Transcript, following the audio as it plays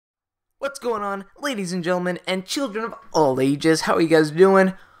What's going on, ladies and gentlemen, and children of all ages? How are you guys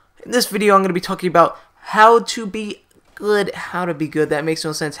doing? In this video, I'm going to be talking about how to be good. That makes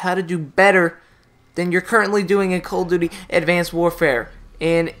no sense. How to do better than you're currently doing in Call of Duty Advanced Warfare.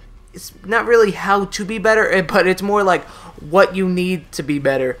 And it's not really how to be better, but it's more like what you need to be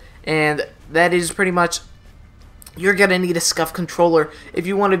better. And that is pretty much, you're going to need a SCUF controller if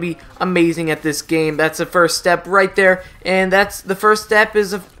you want to be amazing at this game. That's the first step right there. And that's the first step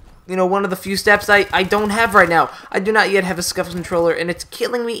is one of the few steps I don't have right now. I do not yet have a SCUF controller, and it's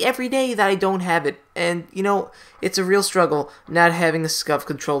killing me every day that I don't have it. And, it's a real struggle not having a SCUF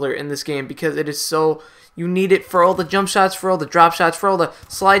controller in this game because it is so... You need it for all the jump shots, for all the drop shots, for all the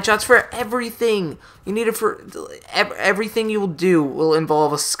slide shots, for everything. You need it for... Everything you will do will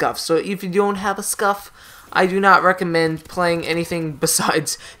involve a SCUF. So if you don't have a SCUF, I do not recommend playing anything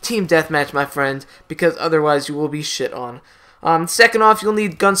besides Team Deathmatch, my friend, because otherwise you will be shit on. Second off, you'll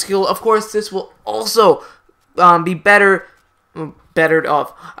need gun skill. Of course, this will also be bettered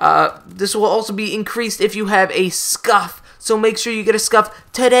off. This will also be increased if you have a SCUF. So make sure you get a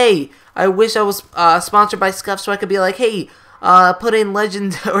SCUF today. I wish I was sponsored by SCUF so I could be like, hey, put in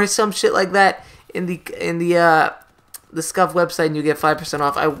Legend or some shit like that in the SCUF website and you get 5%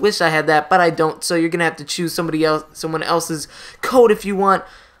 off. I wish I had that, but I don't. So you're gonna have to choose someone else's code if you want.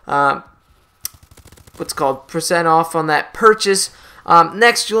 What's called percent off on that purchase.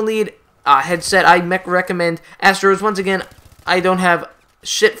 Next, you'll need a headset. I recommend Astros. Once again, I don't have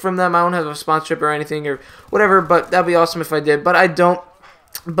shit from them. I don't have a sponsorship or anything or whatever, but that'd be awesome if I did, but I don't.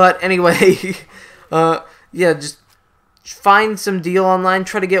 But anyway, yeah, just find some deal online.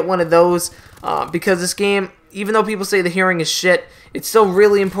 Try to get one of those because this game, even though people say the hearing is shit, it's still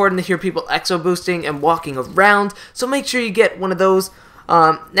really important to hear people exo boosting and walking around. So make sure you get one of those.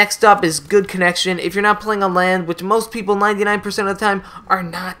 Next up is good connection. If you're not playing on land, which most people 99% of the time are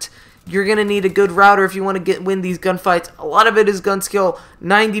not, you're going to need a good router if you want to win these gunfights. A lot of it is gun skill.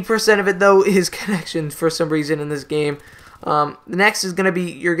 90% of it, though, is connection for some reason in this game. The next is going to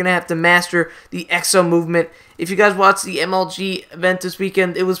be, you're going to have to master the exo movement. If you guys watched the MLG event this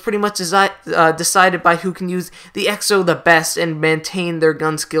weekend, it was pretty much decided by who can use the exo the best and maintain their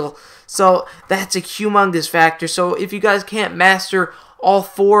gun skill. So that's a humongous factor. So if you guys can't master all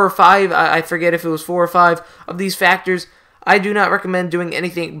 4 or 5, I forget if it was 4 or 5 of these factors, I do not recommend doing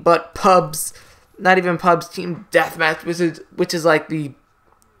anything but pubs. Not even pubs, Team Deathmatch, which is like the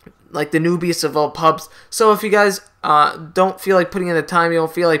newbiest of all pubs. So if you guys don't feel like putting in the time, you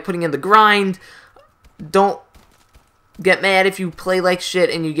don't feel like putting in the grind, don't get mad if you play like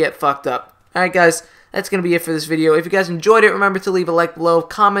shit and you get fucked up. Alright guys, that's going to be it for this video. If you guys enjoyed it, remember to leave a like below,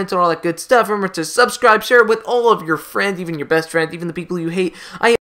 comment on all that good stuff. Remember to subscribe, share it with all of your friends, even your best friends, even the people you hate.